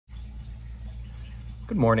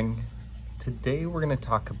Good morning. Today we're going to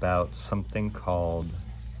talk about something called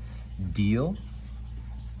Diel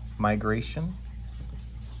migration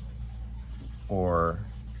or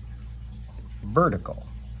vertical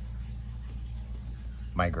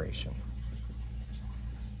migration.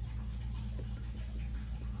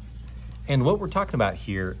 And what we're talking about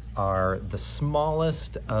here are the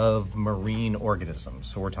smallest of marine organisms.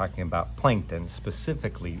 So we're talking about plankton,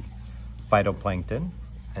 specifically phytoplankton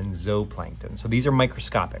and zooplankton. So these are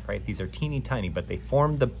microscopic, right? These are teeny tiny, but they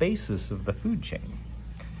form the basis of the food chain.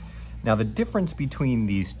 Now the difference between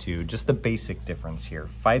these two, just the basic difference here,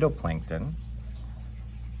 phytoplankton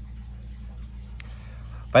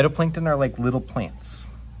are like little plants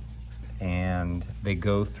and they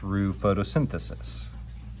go through photosynthesis.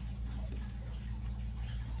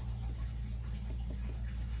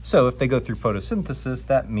 So if they go through photosynthesis,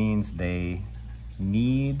 that means they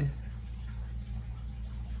need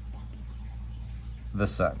the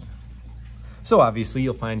sun. So obviously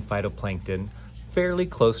you'll find phytoplankton fairly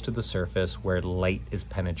close to the surface where light is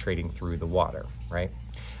penetrating through the water, right?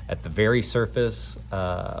 At the very surface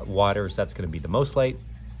waters, that's going to be the most light,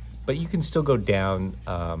 but you can still go down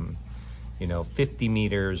 50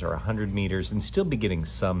 meters or 100 meters and still be getting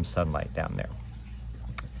some sunlight down there.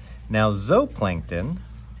 Now zooplankton,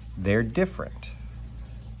 they're different.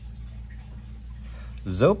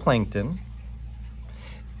 Zooplankton,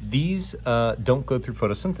 these don't go through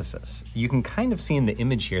photosynthesis. You can kind of see in the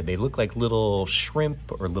image here, they look like little shrimp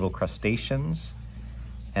or little crustaceans,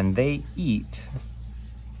 and they eat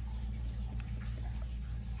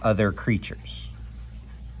other creatures.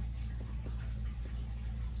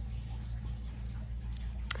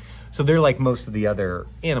 So they're like most of the other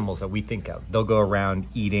animals that we think of. They'll go around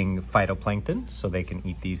eating phytoplankton, so they can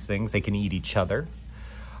eat these things. They can eat each other.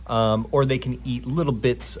 Or they can eat little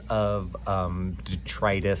bits of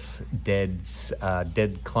detritus,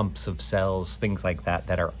 dead clumps of cells, things like that,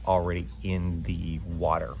 that are already in the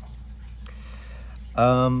water.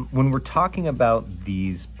 When we're talking about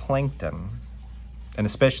these plankton, and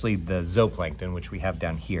especially the zooplankton, which we have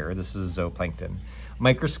down here, this is zooplankton,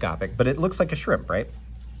 microscopic, but it looks like a shrimp, right?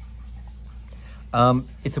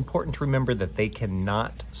 It's important to remember that they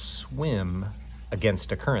cannot swim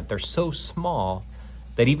against a current. They're so small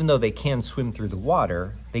that even though they can swim through the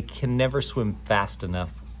water, they can never swim fast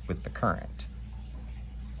enough with the current.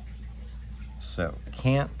 So,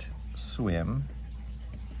 can't swim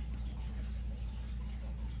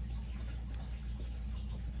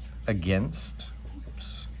against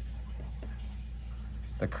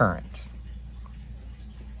the current.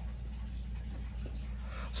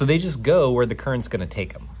 So they just go where the current's going to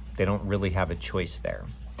take them. They don't really have a choice there.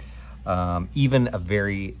 Even a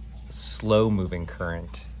very slow moving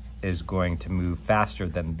current is going to move faster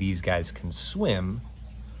than these guys can swim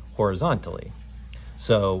horizontally.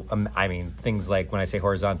 So, I mean, things like, when I say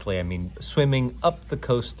horizontally, I mean swimming up the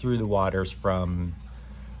coast through the waters from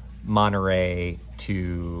Monterey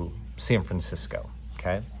to San Francisco,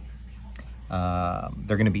 okay?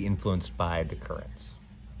 They're going to be influenced by the currents.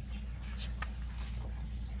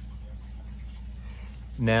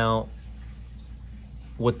 Now,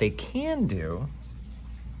 what they can do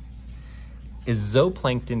is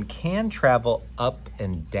zooplankton can travel up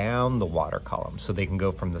and down the water column. So they can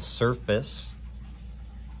go from the surface,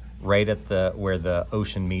 right at where the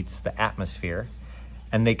ocean meets the atmosphere,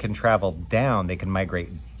 and they can travel down, they can migrate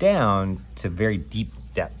down to very deep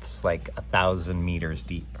depths, like 1,000 meters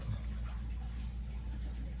deep.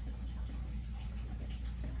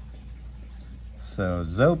 So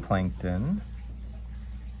zooplankton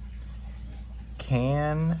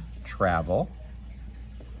can travel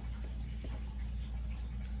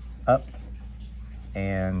up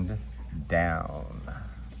and down.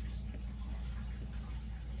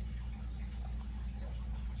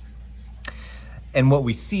 And what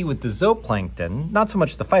we see with the zooplankton, not so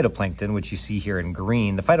much the phytoplankton, which you see here in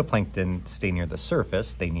green, the phytoplankton stay near the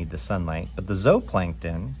surface, they need the sunlight, but the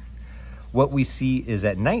zooplankton, what we see is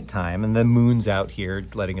at nighttime, and the moon's out here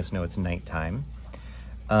letting us know it's nighttime,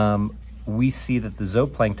 we see that the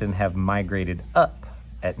zooplankton have migrated up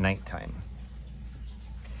at nighttime.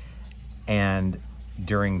 And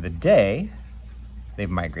during the day, they've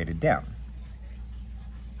migrated down.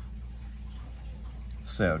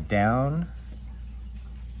 So down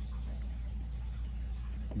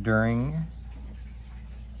during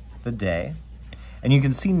the day. And you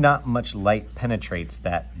can see not much light penetrates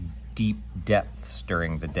that deep depths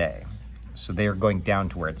during the day. So they are going down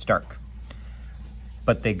to where it's dark.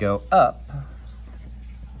 But they go up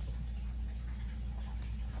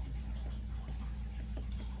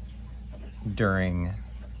during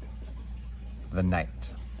the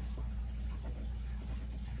night.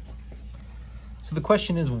 So the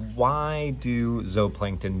question is, why do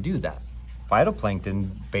zooplankton do that? Phytoplankton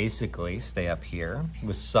basically stay up here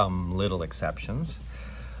with some little exceptions.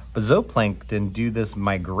 But zooplankton do this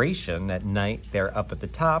migration at night. They're up at the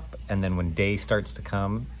top, and then when day starts to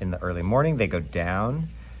come in the early morning, they go down.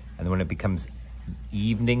 And then when it becomes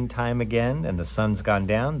evening time again and the sun's gone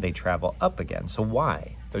down, they travel up again. So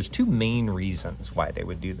why? There's two main reasons why they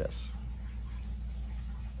would do this.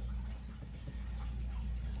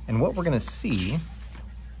 And what we're gonna see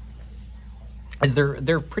is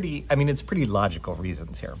they're pretty, I mean, it's pretty logical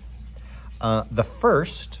reasons here. The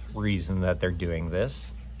first reason that they're doing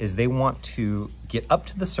this is they want to get up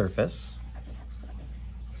to the surface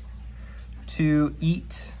to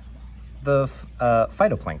eat the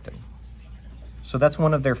phytoplankton. So that's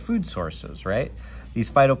one of their food sources, right?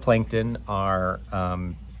 These phytoplankton are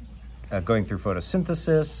going through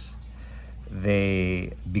photosynthesis.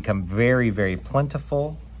 They become very, very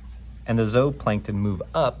plentiful, and the zooplankton move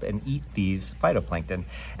up and eat these phytoplankton.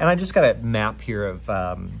 And I just got a map here of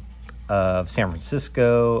San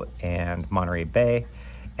Francisco and Monterey Bay.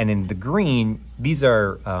 And in the green, these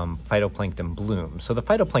are phytoplankton blooms. So the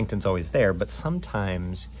phytoplankton's always there, but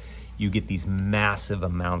sometimes you get these massive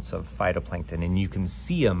amounts of phytoplankton, and you can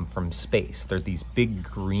see them from space. They're these big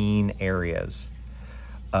green areas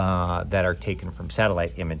that are taken from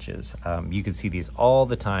satellite images. You can see these all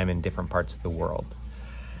the time in different parts of the world.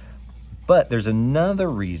 But there's another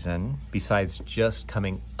reason besides just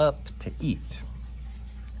coming up to eat.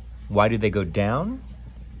 Why do they go down?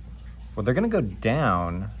 Well, they're gonna go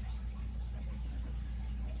down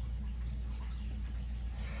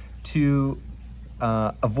to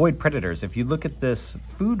avoid predators. If you look at this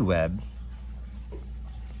food web,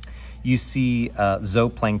 you see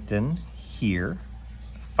zooplankton here,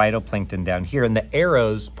 phytoplankton down here, and the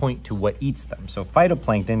arrows point to what eats them. So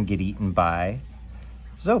phytoplankton get eaten by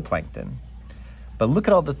zooplankton. But look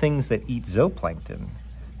at all the things that eat zooplankton.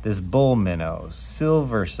 This bull minnow,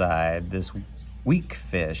 silverside, this weak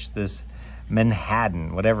fish, this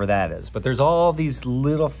Manhattan, whatever that is. But there's all these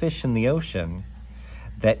little fish in the ocean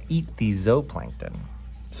that eat these zooplankton.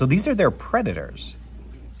 So these are their predators.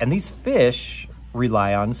 And these fish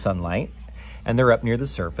rely on sunlight, and they're up near the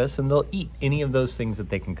surface, and they'll eat any of those things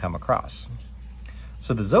that they can come across.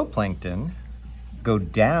 So the zooplankton go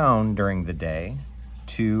down during the day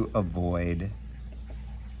to avoid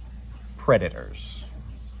predators.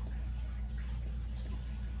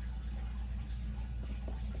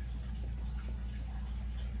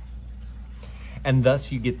 And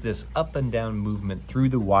thus you get this up and down movement through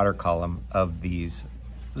the water column of these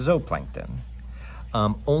zooplankton.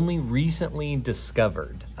 Only recently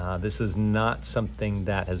discovered. This is not something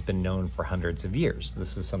that has been known for hundreds of years.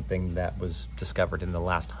 This is something that was discovered in the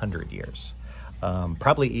last 100 years.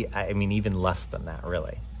 Probably, I mean, even less than that,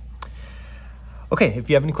 really. Okay, if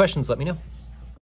you have any questions, let me know.